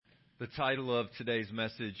The title of today's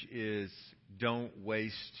message is Don't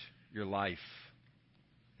Waste Your Life.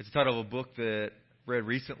 It's the title of a book that I read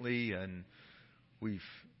recently, and we've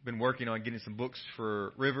been working on getting some books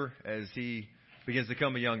for River as he begins to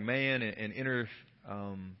become a young man and enter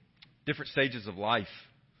different stages of life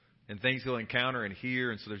and things he'll encounter and hear.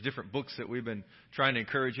 And so there's different books that we've been trying to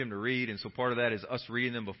encourage him to read, and so part of that is us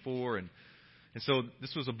reading them before. And so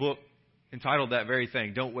this was a book entitled that very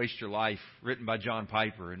thing, Don't Waste Your Life, written by John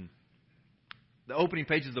Piper. And the opening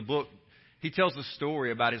pages of the book, he tells a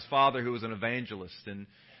story about his father who was an evangelist. And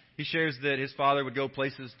he shares that his father would go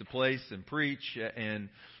places to place and preach, and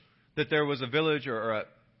that there was a village or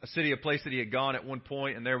a city, a place that he had gone at one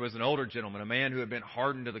point, and there was an older gentleman, a man who had been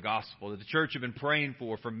hardened to the gospel, that the church had been praying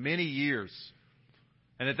for many years.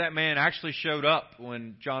 And that man actually showed up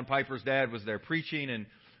when John Piper's dad was there preaching, and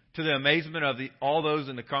to the amazement of all those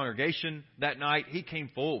in the congregation that night, he came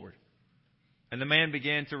forward. And the man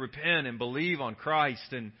began to repent and believe on Christ.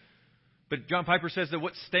 But John Piper says that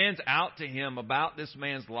what stands out to him about this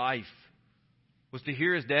man's life was to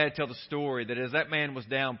hear his dad tell the story that as that man was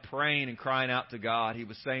down praying and crying out to God, he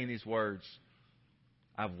was saying these words,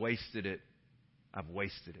 "I've wasted it. I've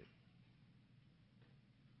wasted it."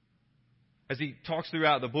 As he talks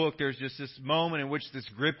throughout the book, there's just this moment in which this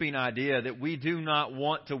gripping idea that we do not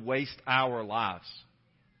want to waste our lives.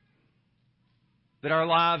 That our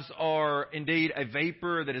lives are indeed a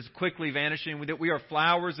vapor that is quickly vanishing. That we are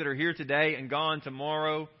flowers that are here today and gone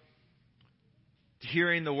tomorrow.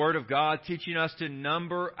 Hearing the Word of God, teaching us to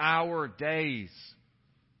number our days.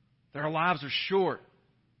 That our lives are short.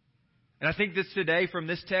 And I think this today from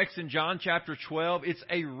this text in John chapter 12, it's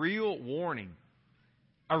a real warning.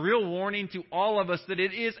 A real warning to all of us that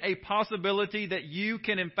it is a possibility that you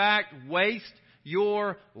can in fact waste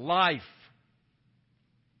your life.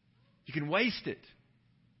 You can waste it.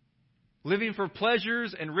 Living for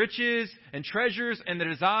pleasures and riches and treasures and the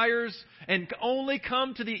desires, and only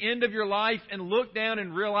come to the end of your life and look down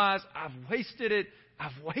and realize, I've wasted it.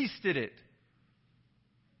 I've wasted it.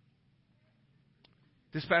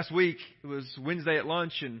 This past week, it was Wednesday at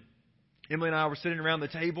lunch, and Emily and I were sitting around the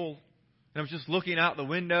table, and I was just looking out the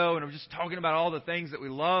window, and I was just talking about all the things that we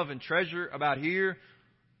love and treasure about here.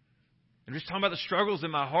 And just talking about the struggles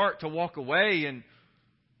in my heart to walk away. And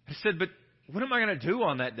I said, but what am I going to do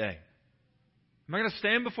on that day? Am I going to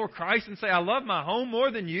stand before Christ and say, I love my home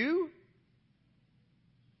more than you?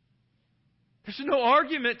 There's no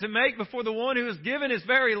argument to make before the one who has given his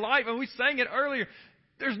very life. And we sang it earlier.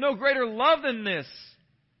 There's no greater love than this.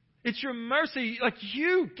 It's your mercy. Like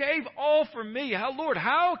you gave all for me. Lord,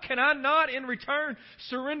 how can I not in return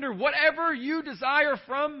surrender whatever you desire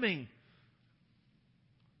from me?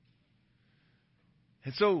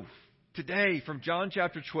 And so today, from John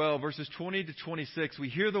chapter 12, verses 20 to 26, we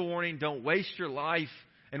hear the warning, don't waste your life.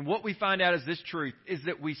 And what we find out is this truth, is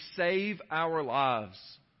that we save our lives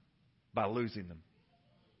by losing them.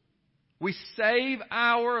 We save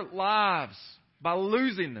our lives by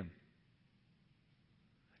losing them.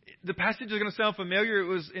 The passage is going to sound familiar. It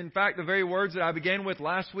was, in fact, the very words that I began with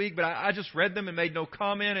last week, but I just read them and made no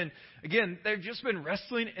comment. And again, they've just been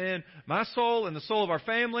wrestling in my soul and the soul of our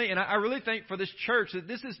family. And I really think for this church that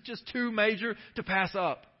this is just too major to pass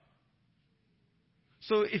up.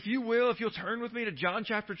 So if you'll turn with me to John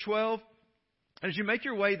chapter 12. And as you make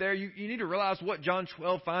your way there, you need to realize what John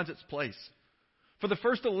 12 finds its place. For the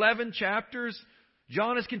first 11 chapters,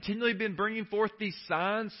 John has continually been bringing forth these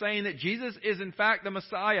signs saying that Jesus is in fact the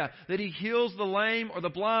Messiah, that He heals the lame or the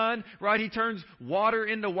blind, right? He turns water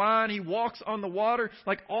into wine. He walks on the water,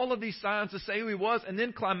 like all of these signs to say who He was. And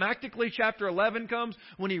then climactically, chapter 11 comes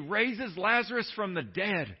when He raises Lazarus from the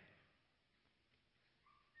dead.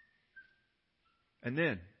 And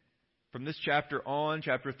then, from this chapter on,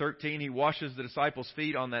 chapter 13, He washes the disciples'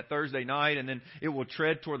 feet on that Thursday night, and then it will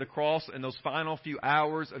tread toward the cross in those final few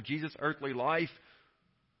hours of Jesus' earthly life.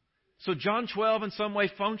 So John 12 in some way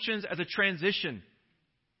functions as a transition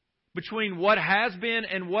between what has been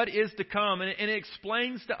and what is to come. And it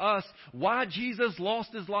explains to us why Jesus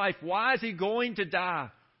lost His life. Why is He going to die?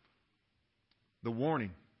 The warning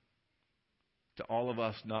to all of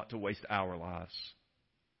us not to waste our lives.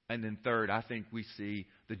 And then third, I think we see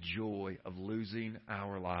the joy of losing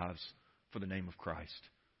our lives for the name of Christ.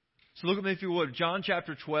 So look at me if you would. John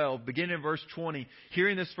chapter 12, beginning in verse 20,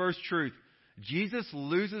 hearing this first truth. Jesus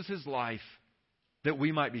loses His life that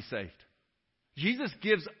we might be saved. Jesus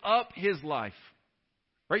gives up His life.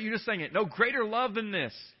 Right? You just sang it. No greater love than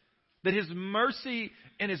this. That His mercy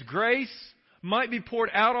and His grace might be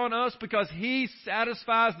poured out on us because He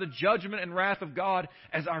satisfies the judgment and wrath of God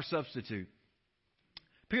as our substitute.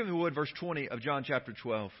 Pick up the wood, verse 20 of John chapter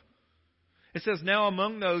 12. It says, now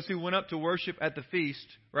among those who went up to worship at the feast,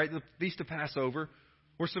 right, the feast of Passover,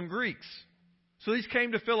 were some Greeks. So these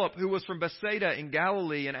came to Philip, who was from Bethsaida in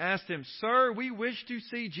Galilee, and asked him, Sir, we wish to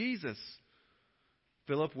see Jesus.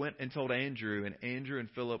 Philip went and told Andrew, and Andrew and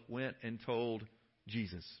Philip went and told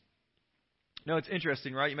Jesus. Now, it's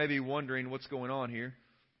interesting, right? You may be wondering what's going on here.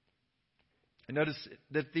 And notice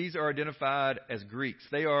that these are identified as Greeks.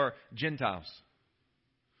 They are Gentiles.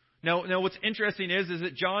 Now, what's interesting is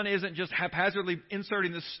that John isn't just haphazardly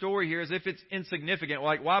inserting this story here as if it's insignificant.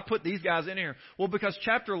 Like, why put these guys in here? Well, because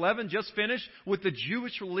chapter 11 just finished with the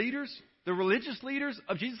Jewish leaders, the religious leaders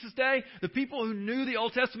of Jesus' day, the people who knew the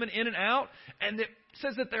Old Testament in and out, and it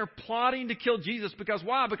says that they're plotting to kill Jesus. Because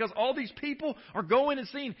why? Because all these people are going and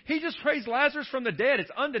seeing, he just raised Lazarus from the dead.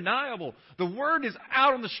 It's undeniable. The word is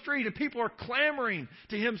out on the street, and people are clamoring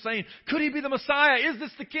to him saying, could he be the Messiah? Is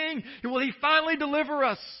this the King? Will he finally deliver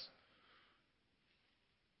us?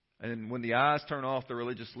 And when the eyes turn off the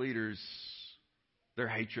religious leaders, their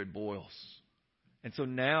hatred boils. And so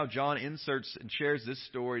now John inserts and shares this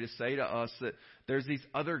story to say to us that there's these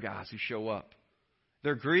other guys who show up.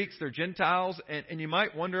 They're Greeks, they're Gentiles, and you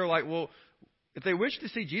might wonder, like, well, if they wish to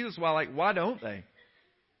see Jesus, why don't they?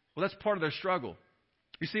 Well, that's part of their struggle.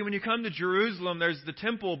 You see, when you come to Jerusalem, there's the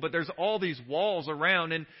temple, but there's all these walls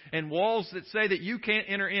around and walls that say that you can't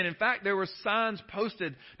enter in. In fact, there were signs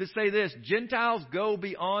posted that say this, Gentiles go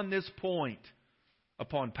beyond this point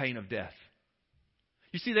upon pain of death.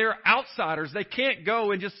 You see, they're outsiders. They can't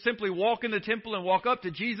go and just simply walk in the temple and walk up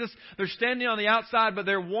to Jesus. They're standing on the outside, but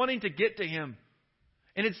they're wanting to get to Him.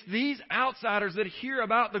 And it's these outsiders that hear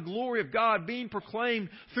about the glory of God being proclaimed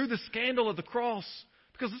through the scandal of the cross.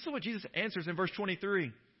 Because this is what Jesus answers in verse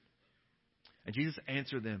 23. And Jesus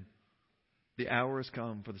answered them, the hour has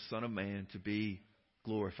come for the Son of Man to be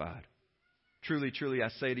glorified. Truly, truly, I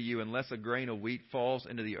say to you, unless a grain of wheat falls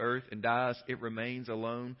into the earth and dies, it remains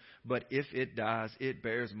alone. But if it dies, it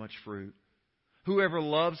bears much fruit. Whoever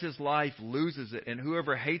loves his life loses it, and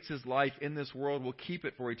whoever hates his life in this world will keep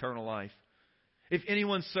it for eternal life. If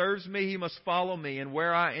anyone serves me, he must follow me, and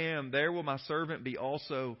where I am, there will my servant be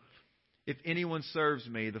also. If anyone serves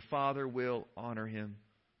me, the Father will honor him.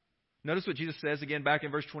 Notice what Jesus says again back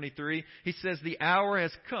in verse 23. He says, the hour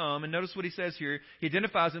has come. And notice what he says here. He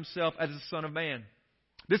identifies himself as the Son of Man.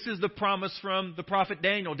 This is the promise from the prophet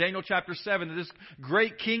Daniel. Daniel chapter 7. That this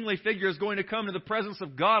great kingly figure is going to come to the presence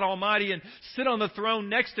of God Almighty and sit on the throne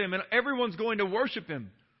next to Him. And everyone's going to worship Him.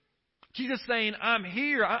 Jesus saying, I'm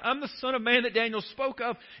here. I'm the Son of Man that Daniel spoke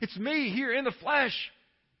of. It's me here in the flesh.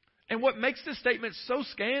 And what makes this statement so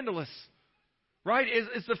scandalous, right,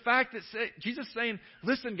 is the fact that Jesus is saying,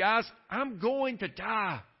 listen, guys, I'm going to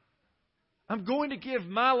die. I'm going to give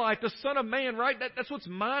my life. The Son of Man, right? That's what's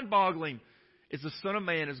mind-boggling, is the Son of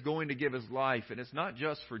Man is going to give His life. And it's not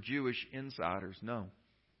just for Jewish insiders, no.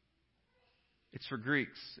 It's for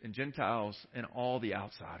Greeks and Gentiles and all the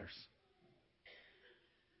outsiders.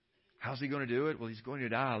 How's He going to do it? Well, He's going to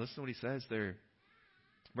die. Listen to what He says there.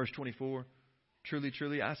 Verse 24, truly,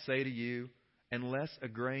 truly, I say to you, unless a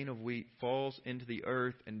grain of wheat falls into the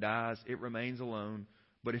earth and dies, it remains alone.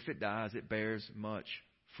 But if it dies, it bears much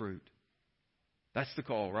fruit. That's the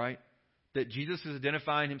call, right? That Jesus is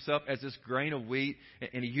identifying Himself as this grain of wheat,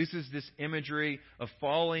 and He uses this imagery of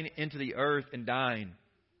falling into the earth and dying.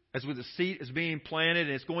 As with the seed is being planted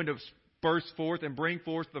and it's going to burst forth and bring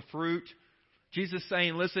forth the fruit. Jesus is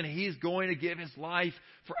saying, listen, He's going to give His life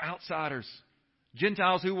for outsiders.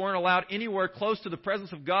 Gentiles who weren't allowed anywhere close to the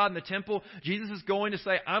presence of God in the temple. Jesus is going to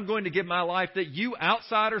say, I'm going to give my life that you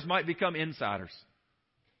outsiders might become insiders.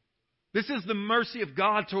 This is the mercy of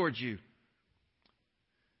God towards you.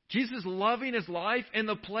 Jesus is loving His life in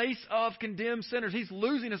the place of condemned sinners. He's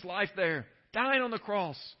losing His life there, dying on the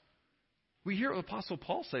cross. We hear what Apostle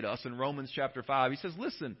Paul say to us in Romans chapter 5. He says,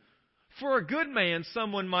 listen, for a good man,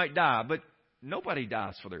 someone might die, but nobody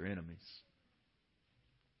dies for their enemies.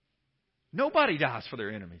 Nobody dies for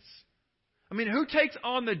their enemies. I mean, who takes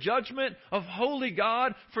on the judgment of holy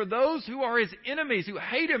God for those who are His enemies, who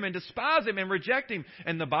hate Him and despise Him and reject Him?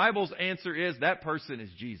 And the Bible's answer is that person is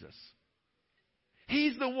Jesus.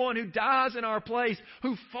 He's the one who dies in our place,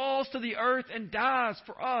 who falls to the earth and dies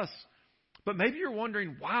for us. But maybe you're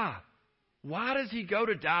wondering why. Why does He go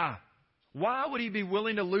to die? Why would He be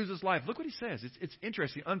willing to lose His life? Look what He says. It's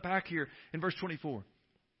interesting. Unpack here in verse 24.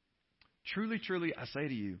 Truly, truly, I say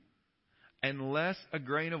to you, unless a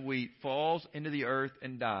grain of wheat falls into the earth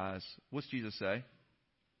and dies, what's Jesus say?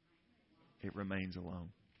 It remains alone.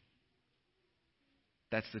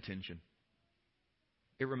 That's the tension.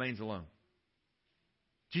 It remains alone.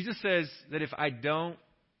 Jesus says that if I don't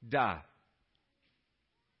die,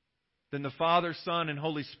 then the Father, Son, and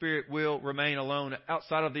Holy Spirit will remain alone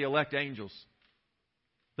outside of the elect angels.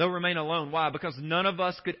 They'll remain alone. Why? Because none of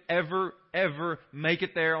us could ever make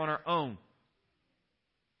it there on our own.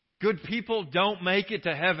 Good people don't make it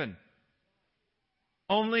to heaven.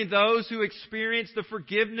 Only those who experience the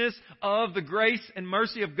forgiveness of the grace and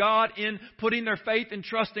mercy of God in putting their faith and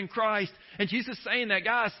trust in Christ. And Jesus is saying that,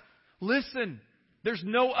 guys, listen, there's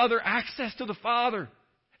no other access to the Father.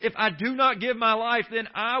 If I do not give my life, then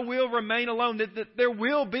I will remain alone. That there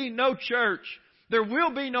will be no church. There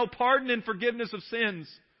will be no pardon and forgiveness of sins.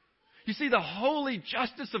 You see, the holy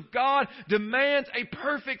justice of God demands a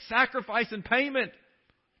perfect sacrifice and payment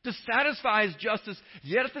to satisfy His justice.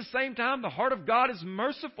 Yet at the same time, the heart of God is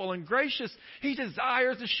merciful and gracious. He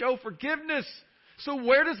desires to show forgiveness. So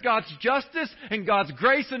where does God's justice and God's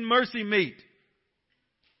grace and mercy meet?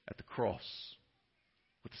 At the cross,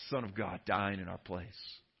 with the Son of God dying in our place.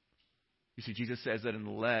 You see, Jesus says that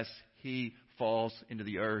unless He falls into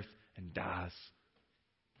the earth and dies,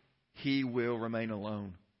 He will remain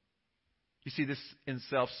alone. You see, this in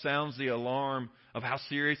itself sounds the alarm of how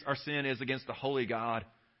serious our sin is against the holy God.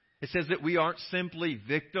 It says that we aren't simply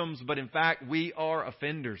victims, but in fact, we are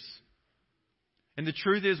offenders. And the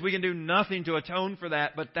truth is, we can do nothing to atone for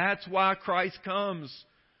that, but that's why Christ comes.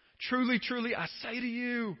 Truly, truly, I say to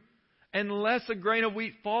you, unless a grain of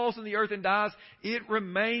wheat falls in the earth and dies, it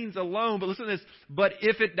remains alone. But listen to this. But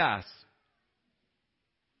if it dies.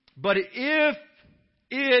 But if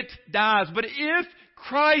it dies. But if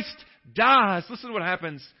Christ dies, listen to what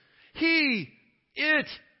happens. It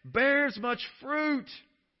bears much fruit.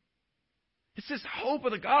 It's this hope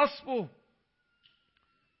of the gospel.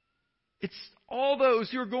 It's all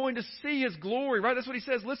those who are going to see His glory, right? That's what He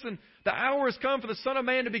says. Listen, the hour has come for the Son of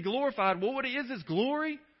Man to be glorified. Well, what is His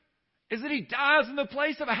glory? Is that He dies in the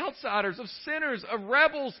place of outsiders, of sinners, of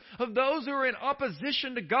rebels, of those who are in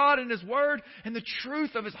opposition to God and His Word and the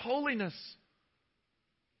truth of His holiness.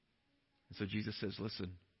 And so Jesus says,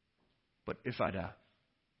 listen, but if I die,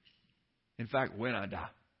 in fact, when I die,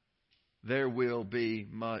 there will be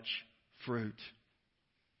much fruit.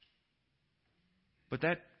 But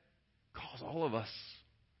that calls all of us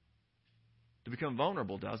to become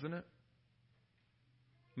vulnerable, doesn't it?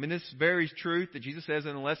 I mean, this very truth that Jesus says,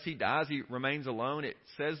 unless He dies, He remains alone. It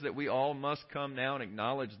says that we all must come now and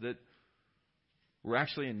acknowledge that we're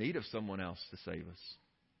actually in need of someone else to save us.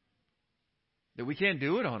 That we can't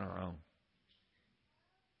do it on our own.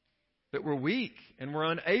 That we're weak and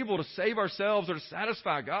we're unable to save ourselves or to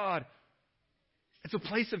satisfy God. It's a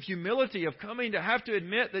place of humility, of coming to have to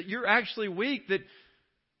admit that you're actually weak, that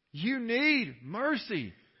you need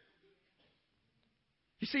mercy.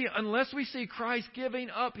 You see, unless we see Christ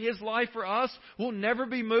giving up His life for us, we'll never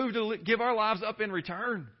be moved to give our lives up in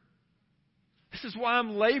return. This is why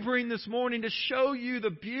I'm laboring this morning to show you the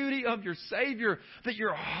beauty of your Savior, that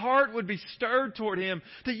your heart would be stirred toward Him,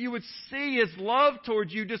 that you would see His love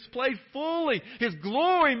toward you displayed fully, His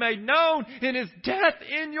glory made known in His death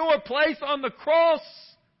in your place on the cross.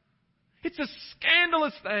 It's a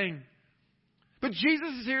scandalous thing. But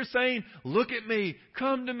Jesus is here saying, look at me,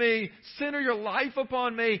 come to me, center your life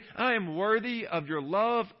upon me. I am worthy of your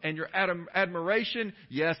love and your admiration.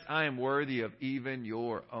 Yes, I am worthy of even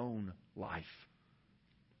your own life.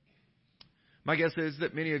 My guess is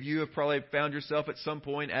that many of you have probably found yourself at some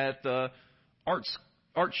point at the art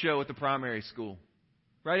show at the primary school.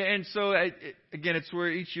 Right? And so, again, it's where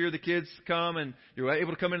each year the kids come and you're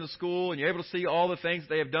able to come into school and you're able to see all the things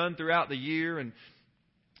they have done throughout the year. And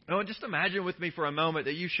just imagine with me for a moment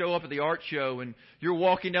that you show up at the art show and you're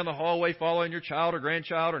walking down the hallway following your child or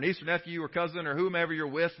grandchild or niece or nephew or cousin or whomever you're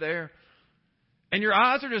with there. And your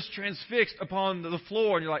eyes are just transfixed upon the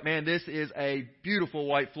floor and you're like, man, this is a beautiful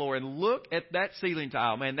white floor. And look at that ceiling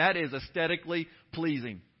tile. Man, that is aesthetically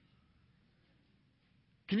pleasing.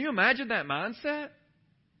 Can you imagine that mindset?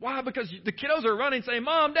 Why? Because the kiddos are running saying,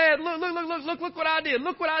 Mom, Dad, look what I did.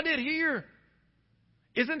 Look what I did here.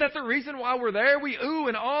 Isn't that the reason why we're there? We ooh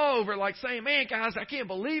and ah over like saying, man, guys, I can't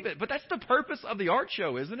believe it. But that's the purpose of the art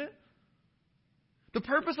show, isn't it? The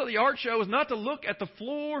purpose of the art show is not to look at the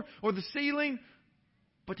floor or the ceiling,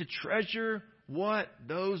 but to treasure what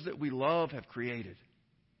those that we love have created.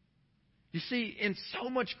 You see, in so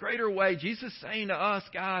much greater way, Jesus is saying to us,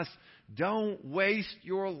 guys, don't waste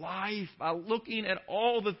your life by looking at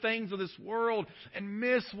all the things of this world and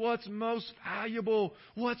miss what's most valuable,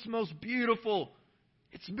 what's most beautiful.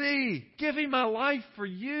 It's me giving my life for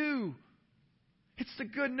you. It's the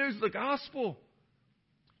good news of the gospel.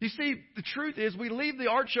 You see, the truth is we leave the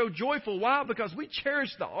art show joyful. Why? Because we cherish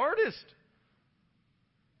the artist.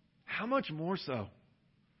 How much more so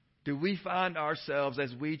do we find ourselves,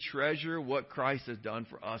 as we treasure what Christ has done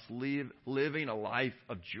for us, living a life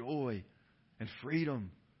of joy and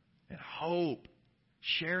freedom and hope,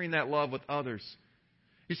 sharing that love with others?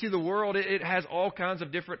 You see, the world, it has all kinds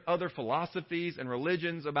of different other philosophies and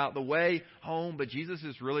religions about the way home, but Jesus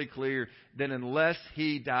is really clear that unless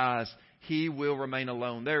He dies, He will remain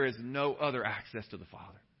alone. There is no other access to the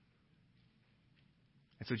Father.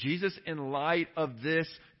 And so Jesus, in light of this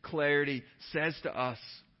clarity, says to us,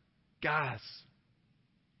 guys,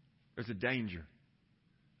 there's a danger.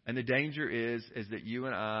 And the danger is that you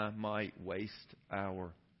and I might waste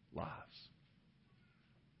our lives.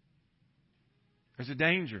 There's a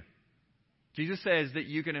danger. Jesus says that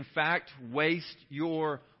you can, in fact, waste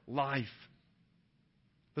your life.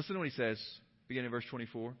 Listen to what He says, beginning in verse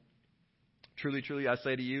 24. Truly, truly, I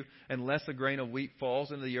say to you, unless a grain of wheat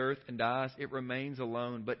falls into the earth and dies, it remains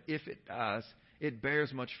alone. But if it dies, it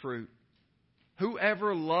bears much fruit.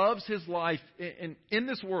 Whoever loves his life in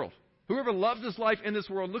this world, whoever loves his life in this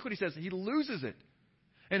world, look what He says, he loses it.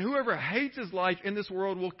 And whoever hates his life in this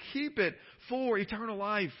world will keep it for eternal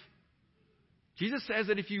life. Jesus says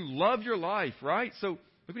that if you love your life, right? So look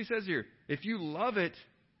what He says here. If you love it,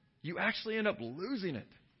 you actually end up losing it.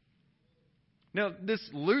 Now, this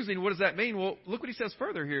losing, what does that mean? Well, look what He says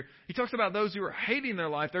further here. He talks about those who are hating their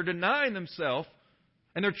life. They're denying themselves,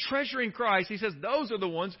 and they're treasuring Christ. He says those are the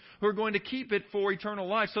ones who are going to keep it for eternal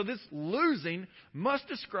life. So this losing must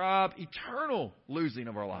describe eternal losing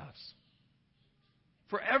of our lives.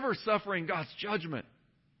 Forever suffering God's judgment.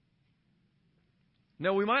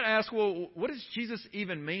 Now, we might ask, well, what does Jesus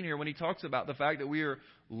even mean here when He talks about the fact that we are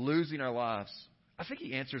losing our lives? I think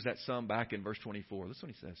He answers that some back in verse 24. Listen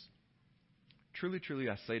what He says. Truly, truly,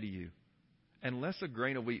 I say to you, unless a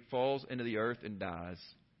grain of wheat falls into the earth and dies,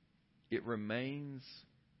 it remains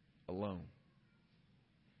alone.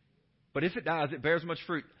 But if it dies, it bears much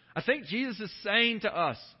fruit. I think Jesus is saying to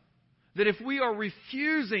us that if we are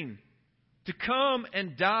refusing to come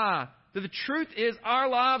and die, that the truth is our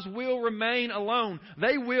lives will remain alone.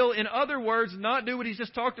 They will, in other words, not do what He's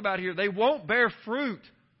just talked about here. They won't bear fruit.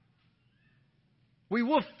 We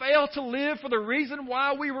will fail to live for the reason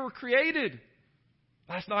why we were created.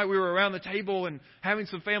 Last night we were around the table and having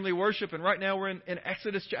some family worship, and right now we're in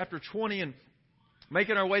Exodus chapter 20 and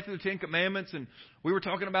making our way through the Ten Commandments, and we were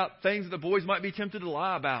talking about things that the boys might be tempted to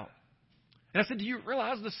lie about. And I said, do you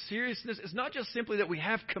realize the seriousness? It's not just simply that we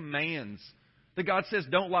have commands that God says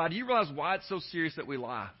don't lie. Do you realize why it's so serious that we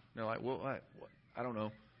lie? And they're like, well, I don't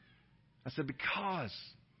know. I said, because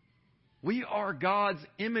we are God's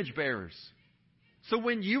image bearers. So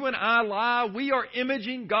when you and I lie, we are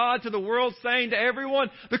imaging God to the world, saying to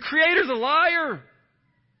everyone, the Creator's a liar.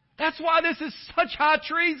 That's why this is such high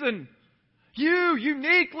treason. You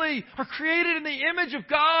uniquely are created in the image of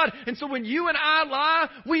God. And so when you and I lie,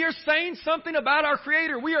 we are saying something about our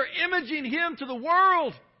Creator. We are imaging Him to the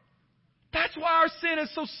world. That's why our sin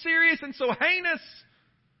is so serious and so heinous.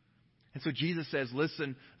 And so Jesus says,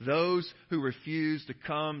 listen, those who refuse to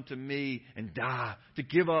come to me and die, to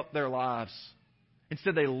give up their lives,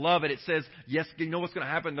 instead, they love it. It says, yes, you know what's going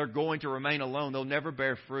to happen? They're going to remain alone. They'll never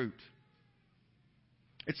bear fruit.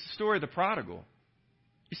 It's the story of the prodigal.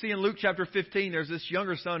 You see, in Luke chapter 15, there's this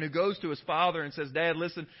younger son who goes to his father and says, Dad,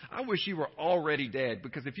 listen, I wish you were already dead,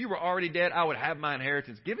 because if you were already dead, I would have my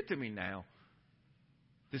inheritance. Give it to me now.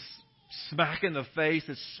 This smack in the face,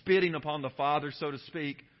 this spitting upon the father, so to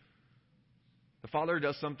speak. The father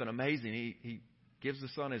does something amazing. He gives the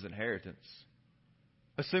son his inheritance.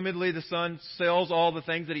 Assumedly, the son sells all the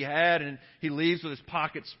things that he had, and he leaves with his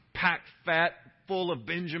pockets packed fat, full of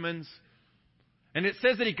Benjamins. And it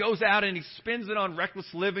says that he goes out and he spends it on reckless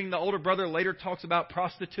living. The older brother later talks about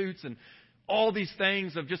prostitutes and all these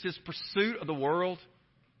things of just his pursuit of the world.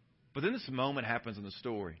 But then this moment happens in the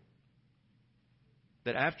story,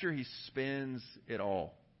 that after he spends it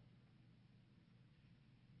all,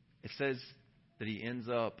 it says that he ends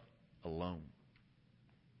up alone.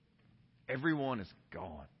 Everyone is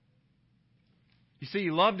gone. You see,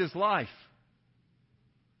 he loved his life.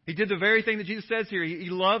 He did the very thing that Jesus says here. He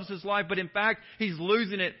loves his life, but in fact, he's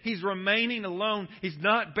losing it. He's remaining alone. He's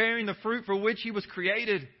not bearing the fruit for which he was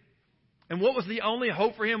created. And what was the only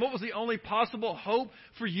hope for him? What was the only possible hope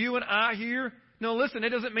for you and I here? No, listen, it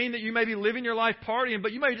doesn't mean that you may be living your life partying,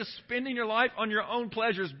 but you may be just spending your life on your own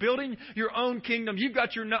pleasures, building your own kingdom. You've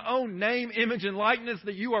got your own name, image, and likeness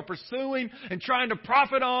that you are pursuing and trying to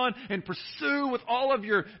profit on and pursue with all of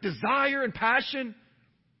your desire and passion.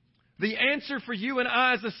 The answer for you and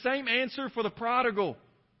I is the same answer for the prodigal: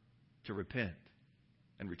 to repent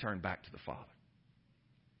and return back to the Father.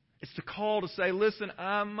 It's the call to say, listen,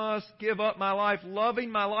 I must give up my life. Loving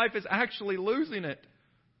my life is actually losing it.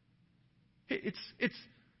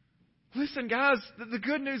 Listen, guys, the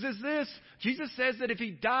good news is this. Jesus says that if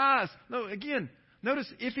He dies,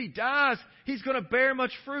 notice, if He dies, He's going to bear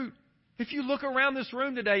much fruit. If you look around this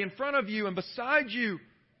room today, in front of you and beside you,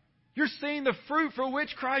 you're seeing the fruit for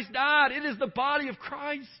which Christ died. It is the body of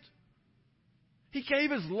Christ. He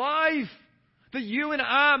gave His life that you and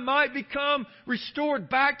I might become restored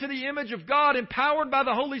back to the image of God, empowered by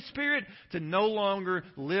the Holy Spirit to no longer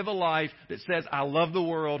live a life that says, I love the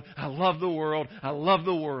world, I love the world, I love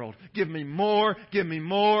the world. Give me more, give me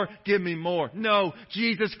more, give me more. No,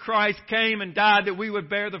 Jesus Christ came and died that we would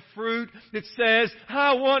bear the fruit that says,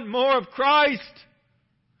 I want more of Christ.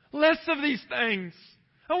 Less of these things.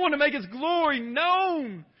 I want to make His glory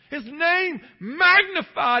known. His name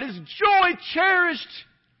magnified. His joy cherished.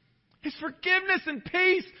 His forgiveness and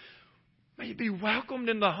peace may be welcomed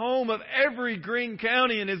in the home of every Greene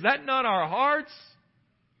County. And is that not our hearts?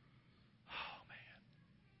 Oh,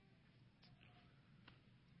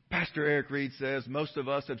 man. Pastor Eric Reed says, most of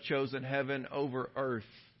us have chosen heaven over earth.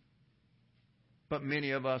 But many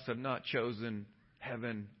of us have not chosen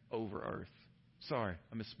heaven over earth. Sorry,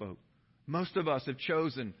 I misspoke. Most of us have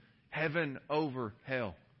chosen heaven over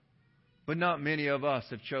hell. But not many of us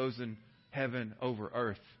have chosen heaven over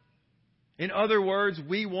earth. In other words,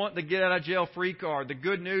 we want the get out of jail free card. The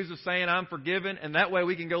good news of saying I'm forgiven, and that way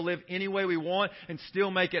we can go live any way we want and still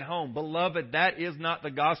make it home. Beloved, that is not the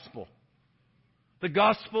gospel. The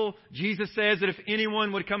gospel, Jesus says that if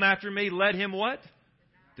anyone would come after me, let him what?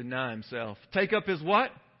 Deny himself. Take up his what?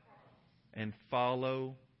 And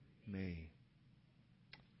follow me.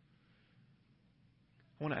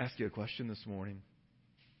 I want to ask you a question this morning.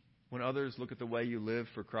 When others look at the way you live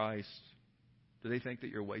for Christ, do they think that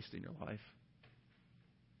you're wasting your life?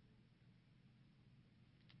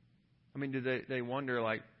 I mean, do they wonder,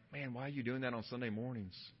 like, man, why are you doing that on Sunday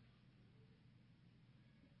mornings?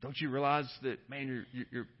 Don't you realize that, man,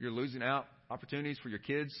 you're losing out opportunities for your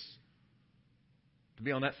kids to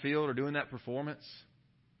be on that field or doing that performance?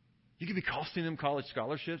 You could be costing them college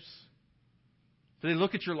scholarships. Do they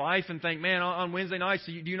look at your life and think, man, on Wednesday nights,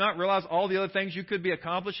 do you not realize all the other things you could be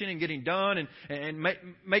accomplishing and getting done and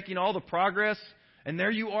making all the progress? And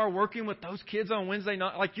there you are working with those kids on Wednesday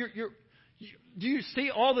night. Like do you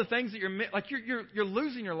see all the things that you're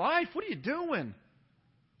losing your life? What are you doing?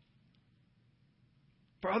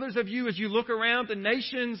 For others of you, as you look around the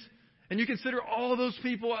nations and you consider all those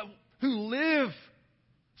people who live.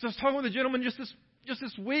 So I was talking with a gentleman just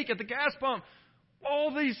this week at the gas pump.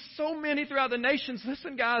 So many throughout the nations.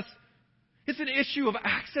 Listen, guys, it's an issue of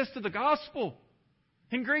access to the gospel.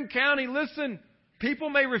 In Greene County, listen,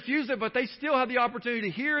 people may refuse it, but they still have the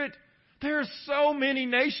opportunity to hear it. There are so many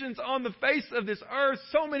nations on the face of this earth,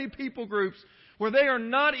 so many people groups, where they are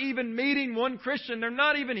not even meeting one Christian. They're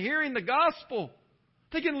not even hearing the gospel.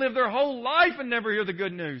 They can live their whole life and never hear the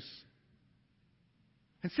good news.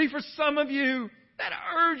 And see, for some of you, that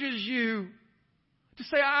urges you to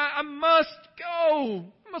say, I must go.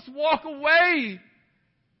 I must walk away.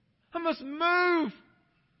 I must move.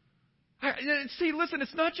 See, listen,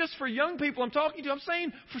 it's not just for young people I'm talking to. I'm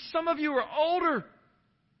saying for some of you who are older,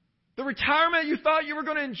 the retirement you thought you were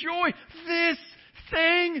going to enjoy,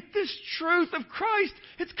 this truth of Christ,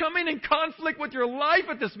 it's coming in conflict with your life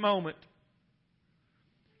at this moment.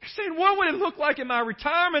 You're saying, what would it look like in my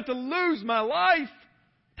retirement to lose my life?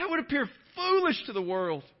 That would appear foolish to the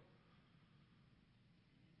world.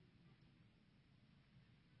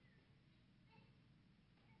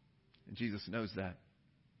 And Jesus knows that.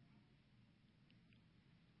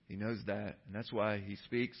 He knows that. And that's why He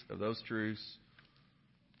speaks of those truths,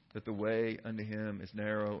 that the way unto Him is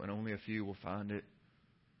narrow and only a few will find it.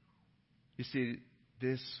 You see,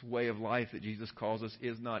 this way of life that Jesus calls us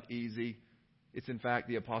is not easy. It's in fact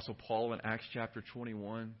the Apostle Paul in Acts chapter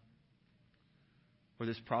 21, where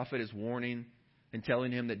this prophet is warning and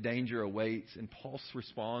telling him that danger awaits. And Paul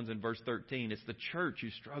responds in verse 13, it's the church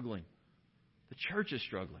who's struggling. The church is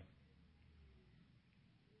struggling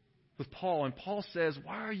with Paul. And Paul says,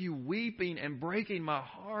 why are you weeping and breaking my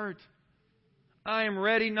heart? I am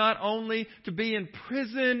ready not only to be in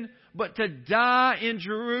prison, but to die in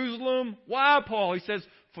Jerusalem. Why, Paul? He says,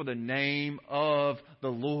 for the name of the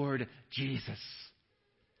Lord Jesus.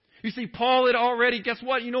 You see, Paul had already, guess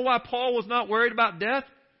what? You know why Paul was not worried about death?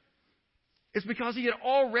 It's because he had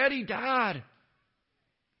already died.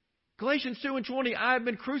 Galatians 2:20, I have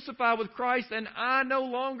been crucified with Christ and I no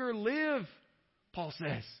longer live, Paul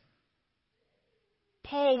says.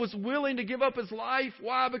 Paul was willing to give up his life.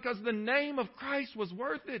 Why? Because the name of Christ was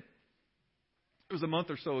worth it. It was a month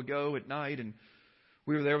or so ago at night, and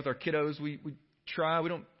we were there with our kiddos. We try. We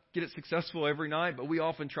don't get it successful every night, but we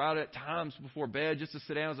often try it at times before bed just to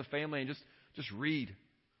sit down as a family and just just read.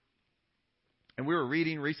 And we were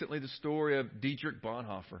reading recently the story of Dietrich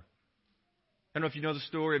Bonhoeffer. I don't know if you know the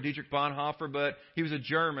story of Dietrich Bonhoeffer, but he was a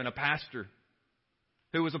German, a pastor,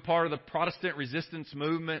 who was a part of the Protestant resistance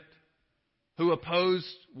movement, who opposed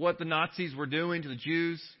what the Nazis were doing to the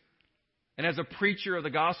Jews. And as a preacher of the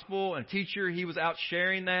gospel and teacher, he was out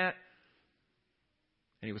sharing that.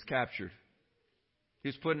 And he was captured. He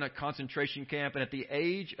was put in a concentration camp. And at the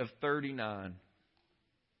age of 39,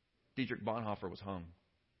 Dietrich Bonhoeffer was hung.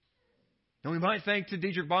 And we might think to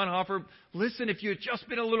Dietrich Bonhoeffer, listen, if you had just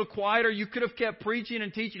been a little quieter, you could have kept preaching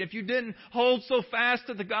and teaching. If you didn't hold so fast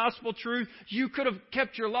to the gospel truth, you could have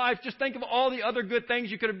kept your life. Just think of all the other good things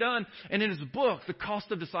you could have done. And in his book, The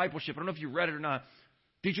Cost of Discipleship, I don't know if you read it or not,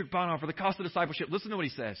 Dietrich Bonhoeffer, The Cost of Discipleship, listen to what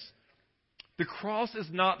he says. The cross is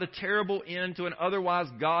not the terrible end to an otherwise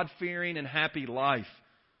God-fearing and happy life,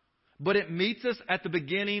 but it meets us at the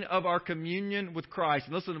beginning of our communion with Christ.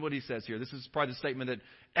 And listen to what he says here. This is probably the statement that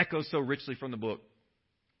echoes so richly from the book.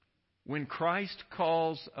 When Christ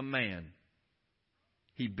calls a man,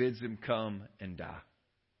 he bids him come and die.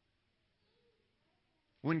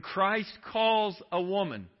 When Christ calls a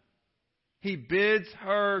woman, he bids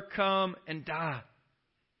her come and die.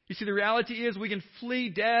 You see, the reality is we can flee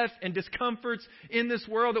death and discomforts in this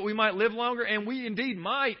world that we might live longer, and we indeed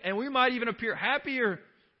might, and we might even appear happier.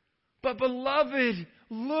 But beloved,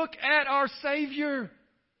 look at our Savior.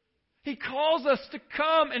 He calls us to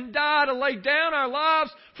come and die, to lay down our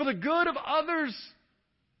lives for the good of others.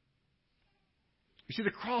 You see, the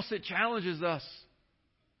cross, it challenges us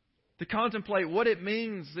to contemplate what it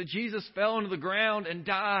means that Jesus fell into the ground and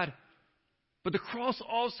died. But the cross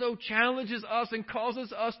also challenges us and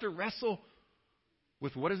causes us to wrestle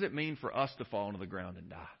with what does it mean for us to fall into the ground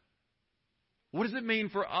and die? What does it mean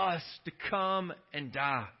for us to come and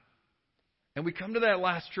die? And we come to that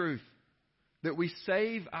last truth, that we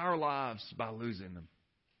save our lives by losing them.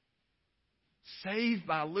 Save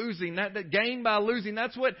by losing, that gain by losing.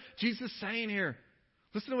 That's what Jesus is saying here.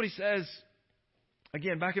 Listen to what he says.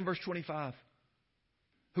 Again, back in verse 25.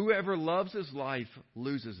 Whoever loves his life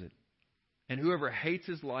loses it. And whoever hates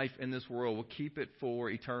his life in this world will keep it for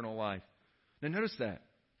eternal life. Now notice that,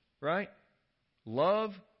 right?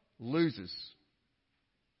 Love loses.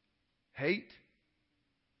 Hate,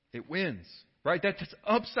 it wins. Right? That's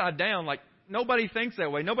upside down. Like, nobody thinks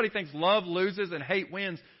that way. Nobody thinks love loses and hate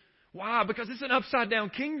wins. Why? Because it's an upside down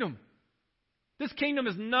kingdom. This kingdom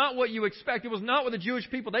is not what you expect. It was not what the Jewish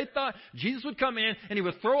people, they thought Jesus would come in and he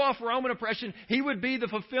would throw off Roman oppression. He would be the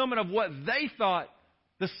fulfillment of what they thought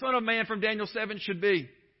the Son of Man from Daniel 7 should be.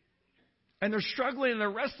 And they're struggling and they're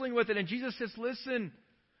wrestling with it. And Jesus says, listen,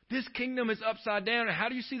 this kingdom is upside down. And how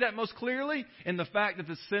do you see that most clearly? In the fact that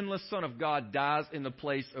the sinless Son of God dies in the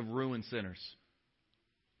place of ruined sinners.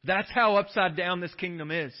 That's how upside down this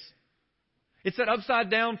kingdom is. It's that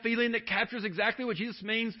upside down feeling that captures exactly what Jesus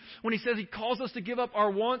means when he says he calls us to give up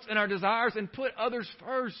our wants and our desires and put others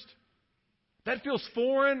first. That feels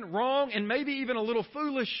foreign, wrong, and maybe even a little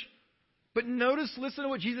foolish. But notice, listen to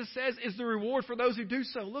what Jesus says is the reward for those who do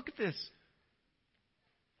so. Look at this.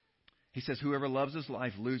 He says, whoever loves his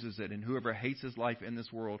life loses it, and whoever hates his life in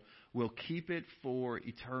this world will keep it for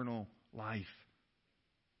eternal life.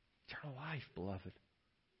 Eternal life, beloved.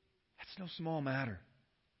 That's no small matter.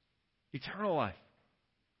 Eternal life.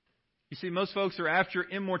 You see, most folks are after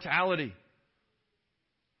immortality.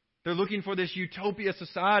 They're looking for this utopia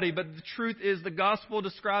society, but the truth is the gospel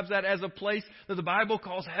describes that as a place that the Bible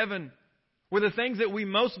calls heaven, where the things that we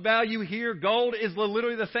most value here, gold, is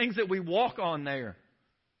literally the things that we walk on there.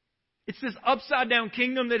 It's this upside down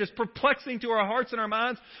kingdom that is perplexing to our hearts and our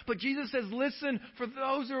minds. But Jesus says, listen, for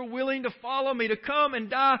those who are willing to follow me, to come and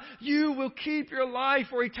die, you will keep your life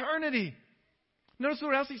for eternity. Notice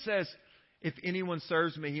what else he says. If anyone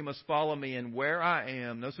serves me, he must follow me. And where I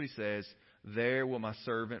am, notice what he says, there will my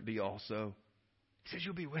servant be also. He says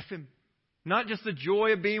you'll be with him. Not just the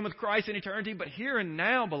joy of being with Christ in eternity, but here and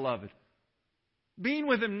now, beloved. Being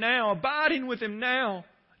with him now, abiding with him now.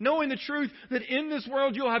 Knowing the truth that in this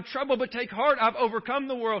world you'll have trouble, but take heart, I've overcome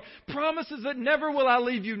the world. Promises that never will I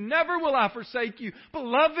leave you, never will I forsake you.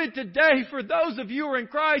 Beloved, today, for those of you who are in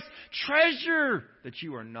Christ, treasure that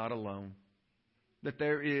you are not alone. That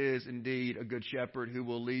there is indeed a good shepherd who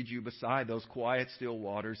will lead you beside those quiet, still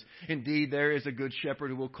waters. Indeed, there is a good shepherd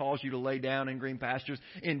who will cause you to lay down in green pastures.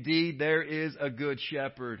 Indeed, there is a good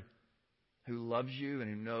shepherd who loves you and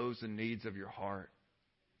who knows the needs of your heart.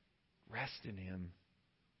 Rest in him.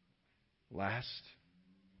 Last,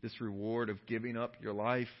 this reward of giving up your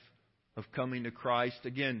life, of coming to Christ.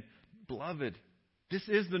 Again, beloved, this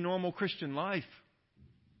is the normal Christian life.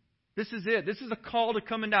 This is it. This is a call to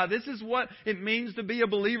come and die. This is what it means to be a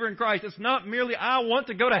believer in Christ. It's not merely, I want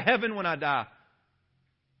to go to heaven when I die.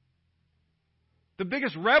 The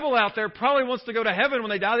biggest rebel out there probably wants to go to heaven when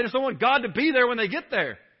they die. They just don't want God to be there when they get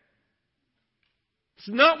there. It's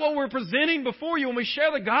not what we're presenting before you when we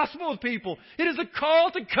share the gospel with people. It is a call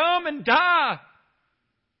to come and die.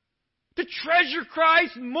 To treasure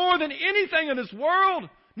Christ more than anything in this world.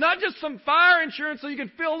 Not just some fire insurance so you can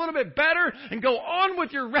feel a little bit better and go on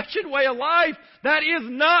with your wretched way of life. That is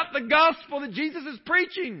not the gospel that Jesus is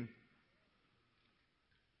preaching.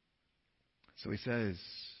 So he says,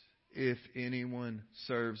 if anyone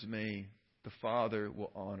serves me, the Father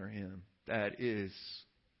will honor him. That is,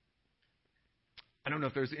 I don't know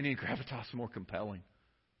if there's any gravitas more compelling.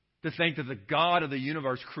 To think that the God of the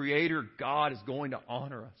universe, Creator God, is going to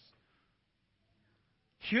honor us.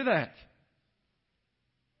 Hear that.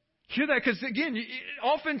 Hear that, because again,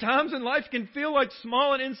 oftentimes in life can feel like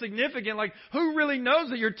small and insignificant. Like, who really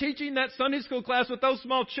knows that you're teaching that Sunday school class with those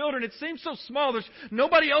small children? It seems so small. There's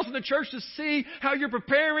nobody else in the church to see how you're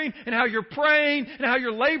preparing and how you're praying and how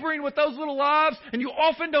you're laboring with those little lives. And you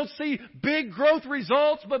often don't see big growth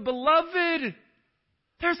results. But beloved,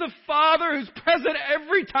 there's a Father who's present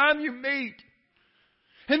every time you meet.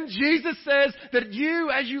 And Jesus says that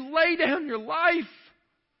you, as you lay down your life,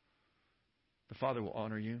 the Father will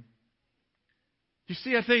honor you. You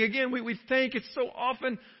see, I think, again, we think it's so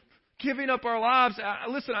often giving up our lives.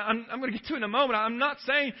 Listen, I'm going to get to it in a moment. I'm not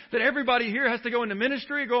saying that everybody here has to go into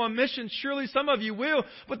ministry or go on mission. Surely some of you will.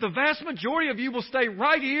 But the vast majority of you will stay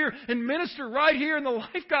right here and minister right here in the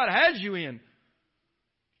life God has you in.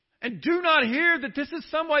 And do not hear that this is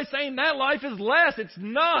some way saying that life is less. It's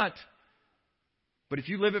not. But if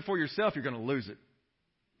you live it for yourself, you're going to lose it.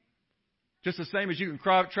 Just the same as you can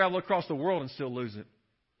travel across the world and still lose it.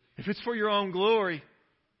 If it's for your own glory,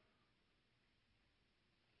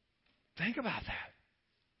 think about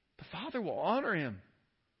that. The Father will honor him.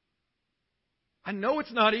 I know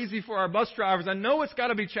it's not easy for our bus drivers. I know it's got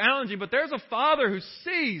to be challenging, but there's a Father who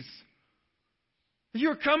sees that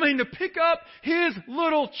you're coming to pick up his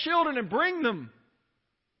little children and bring them.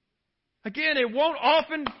 Again, it won't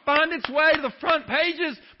often find its way to the front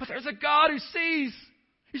pages, but there's a God who sees.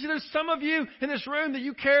 You see, there's some of you in this room that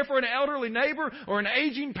you care for an elderly neighbor or an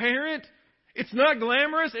aging parent. It's not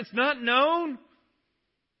glamorous. It's not known.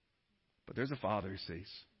 But there's a Father who sees.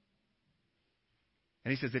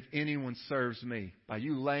 And he says, if anyone serves me, by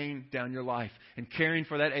you laying down your life and caring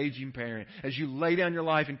for that aging parent, as you lay down your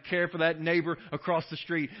life and care for that neighbor across the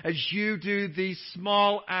street, as you do these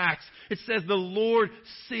small acts, it says the Lord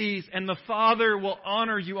sees and the Father will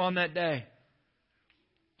honor you on that day.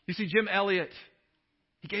 You see, Jim Elliot,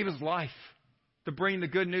 he gave his life to bring the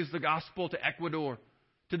good news of the gospel to Ecuador,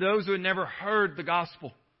 to those who had never heard the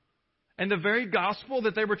gospel. And the very gospel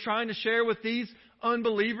that they were trying to share with these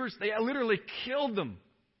unbelievers, they literally killed them.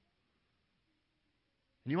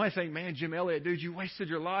 And you might think, man, Jim Elliot, dude, you wasted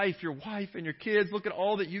your life, your wife and your kids. Look at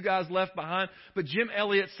all that you guys left behind. But Jim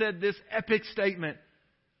Elliot said this epic statement.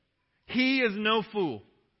 He is no fool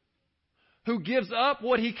who gives up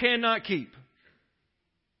what he cannot keep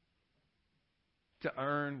to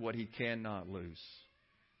earn what he cannot lose.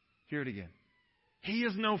 Hear it again. He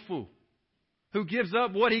is no fool who gives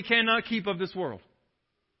up what he cannot keep of this world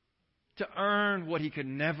to earn what he could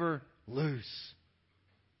never lose.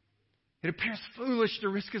 It appears foolish to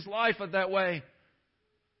risk his life that way.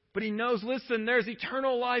 But he knows, listen, there's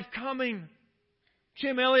eternal life coming.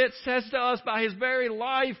 Jim Elliot says to us by his very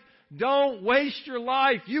life, don't waste your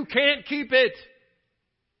life. You can't keep it.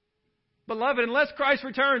 Beloved, unless Christ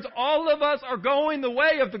returns, all of us are going the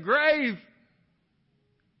way of the grave.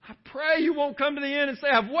 I pray you won't come to the end and say,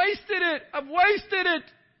 I've wasted it. I've wasted it.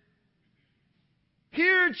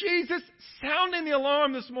 Hear Jesus sounding the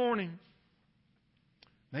alarm this morning.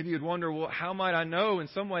 Maybe you'd wonder, well, how might I know in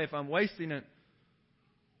some way if I'm wasting it?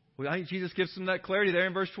 Well, I think Jesus gives them that clarity there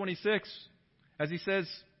in verse 26. As he says,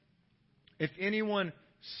 if anyone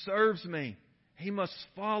serves me, he must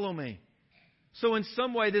follow me. So in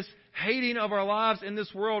some way, this hating of our lives in this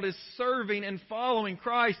world is serving and following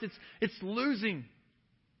Christ. It's losing.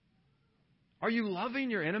 Are you loving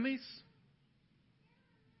your enemies?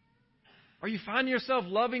 Are you finding yourself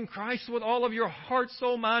loving Christ with all of your heart,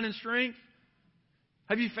 soul, mind, and strength?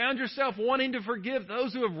 Have you found yourself wanting to forgive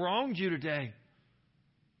those who have wronged you today?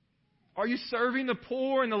 Are you serving the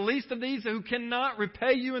poor and the least of these who cannot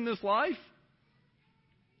repay you in this life?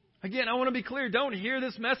 Again, I want to be clear. Don't hear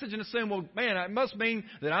this message and assume, well, man, it must mean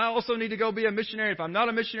that I also need to go be a missionary. If I'm not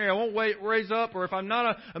a missionary, I won't raise up. Or if I'm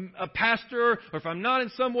not a pastor, or if I'm not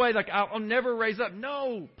in some way, like I'll never raise up.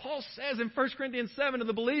 No. Paul says in 1 Corinthians 7 to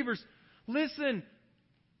the believers, listen,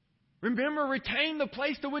 Remember, retain the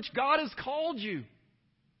place to which God has called you.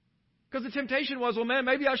 Because the temptation was, well, man,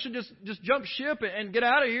 maybe I should just jump ship and get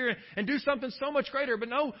out of here and do something so much greater. But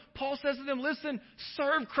no, Paul says to them, listen,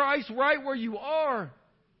 serve Christ right where you are.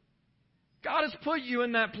 God has put you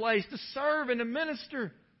in that place to serve and to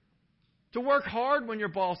minister, to work hard when your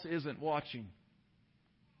boss isn't watching,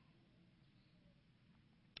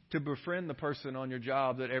 to befriend the person on your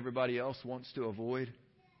job that everybody else wants to avoid,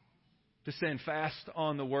 to stand fast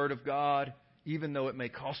on the Word of God, even though it may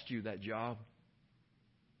cost you that job,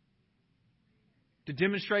 to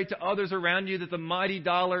demonstrate to others around you that the mighty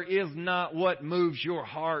dollar is not what moves your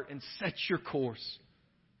heart and sets your course.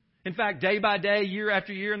 In fact, day by day, year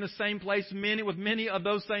after year, in the same place, with many of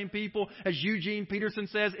those same people, as Eugene Peterson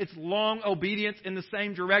says, it's long obedience in the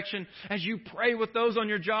same direction. As you pray with those on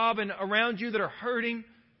your job and around you that are hurting,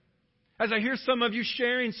 as I hear some of you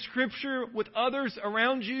sharing Scripture with others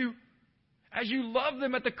around you, as you love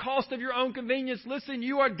them at the cost of your own convenience, listen,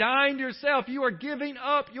 you are dying to yourself. You are giving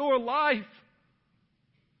up your life.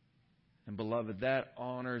 And beloved, that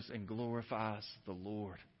honors and glorifies the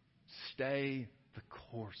Lord. Stay the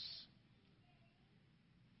course.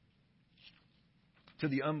 To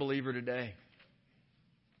the unbeliever today,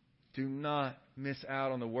 do not miss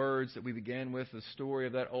out on the words that we began with, the story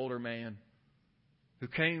of that older man who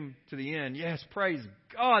came to the end. Yes, praise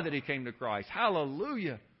God that he came to Christ.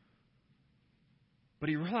 Hallelujah. But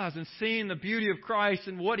he realized in seeing the beauty of Christ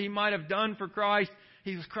and what he might have done for Christ,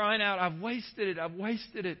 he was crying out, I've wasted it. I've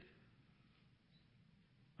wasted it.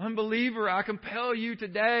 Unbeliever, I compel you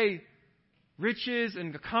today. Riches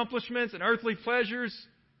and accomplishments and earthly pleasures,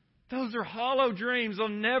 those are hollow dreams. They'll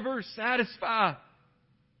never satisfy.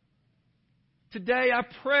 Today I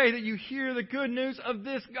pray that you hear the good news of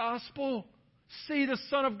this gospel. See the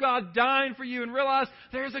Son of God dying for you and realize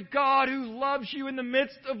there's a God who loves you in the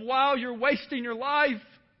midst of while you're wasting your life.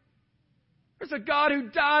 There's a God who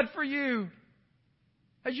died for you.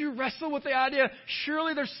 As you wrestle with the idea,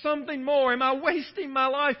 surely there's something more. Am I wasting my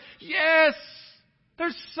life? Yes!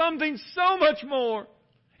 There's something so much more.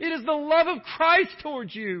 It is the love of Christ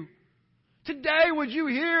towards you. Today, would you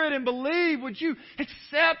hear it and believe? Would you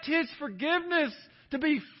accept His forgiveness to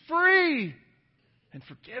be free and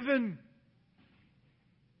forgiven?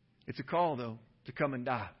 It's a call, though, to come and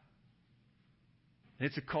die. And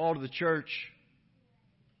it's a call to the church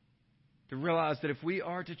to realize that if we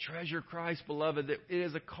are to treasure Christ, beloved, that it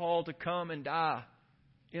is a call to come and die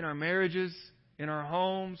in our marriages, in our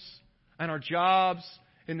homes, and our jobs,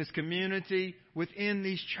 in this community, within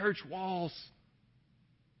these church walls.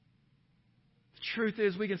 The truth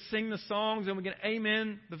is, we can sing the songs and we can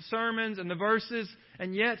amen the sermons and the verses,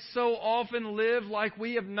 and yet so often live like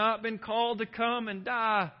we have not been called to come and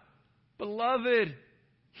die. Beloved,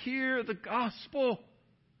 hear the gospel.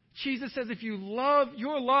 Jesus says, if you love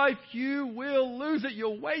your life, you will lose it.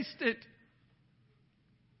 You'll waste it.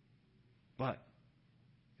 But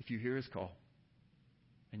if you hear His call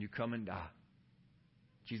and you come and die,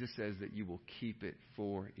 Jesus says that you will keep it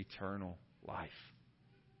for eternal life.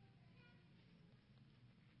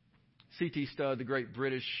 C.T. Studd, the great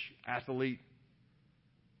British athlete,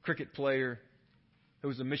 cricket player, who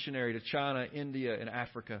was a missionary to China, India, and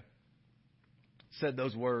Africa, said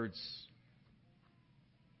those words,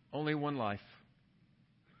 only one life,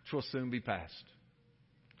 which will soon be past.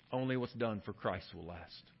 Only what's done for Christ will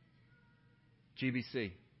last.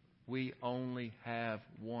 GBC, we only have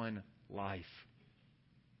one life.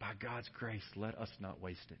 By God's grace, let us not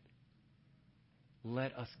waste it.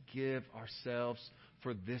 Let us give ourselves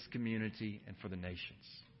for this community and for the nations.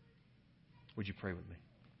 Would you pray with me?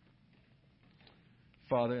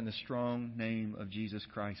 Father, in the strong name of Jesus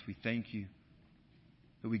Christ, we thank you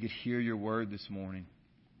that we could hear your word this morning.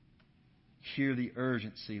 Hear the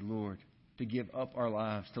urgency, Lord, to give up our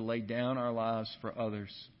lives, to lay down our lives for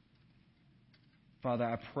others. Father,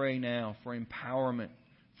 I pray now for empowerment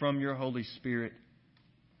from your Holy Spirit,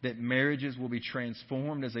 that marriages will be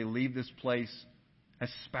transformed as they leave this place, as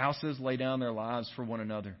spouses lay down their lives for one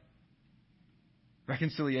another.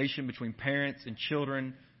 Reconciliation between parents and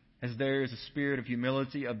children, as there is a spirit of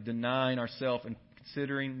humility, of denying ourselves and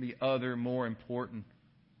considering the other more important.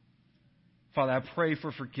 Father, I pray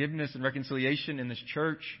for forgiveness and reconciliation in this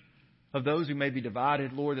church of those who may be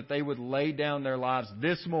divided, Lord, that they would lay down their lives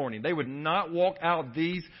this morning. They would not walk out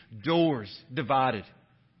these doors divided.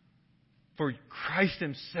 For Christ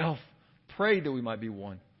Himself prayed that we might be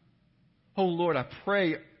one. Oh, Lord, I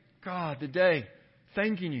pray, God, today,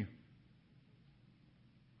 thanking you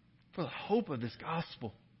for the hope of this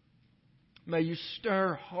gospel. May you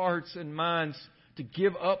stir hearts and minds to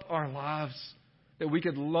give up our lives, that we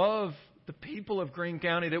could love the people of Greene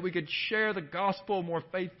County, that we could share the gospel more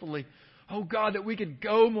faithfully. Oh God, that we could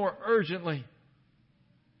go more urgently,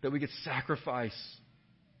 that we could sacrifice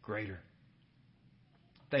greater.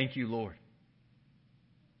 Thank you, Lord,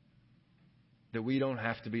 that we don't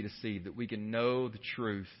have to be deceived, that we can know the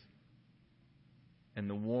truth and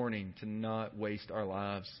the warning to not waste our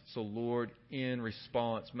lives. So, Lord, in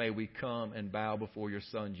response, may we come and bow before your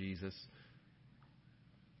Son, Jesus,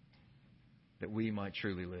 that we might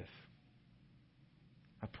truly live.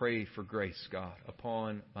 I pray for grace, God,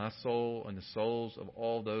 upon my soul and the souls of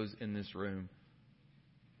all those in this room,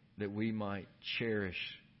 that we might cherish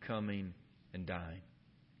coming and dying.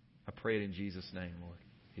 I pray it in Jesus' name, Lord.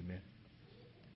 Amen.